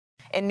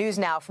In news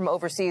now from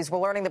overseas, we're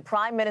learning the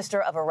Prime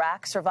Minister of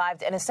Iraq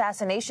survived an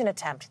assassination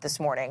attempt this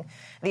morning.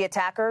 The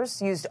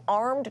attackers used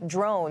armed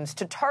drones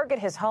to target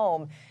his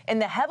home in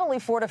the heavily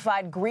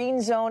fortified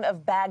green zone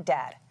of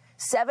Baghdad.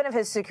 7 of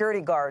his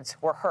security guards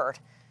were hurt.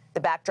 The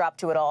backdrop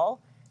to it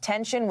all?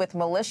 Tension with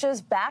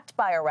militias backed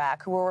by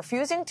Iraq who were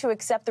refusing to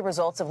accept the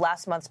results of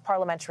last month's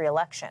parliamentary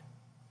election.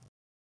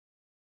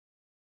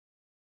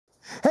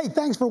 Hey,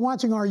 thanks for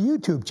watching our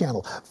YouTube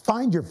channel.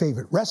 Find your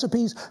favorite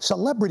recipes,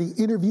 celebrity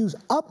interviews,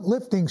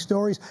 uplifting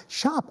stories,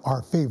 shop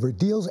our favorite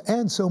deals,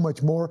 and so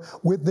much more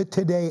with the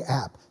Today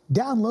app.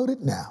 Download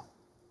it now.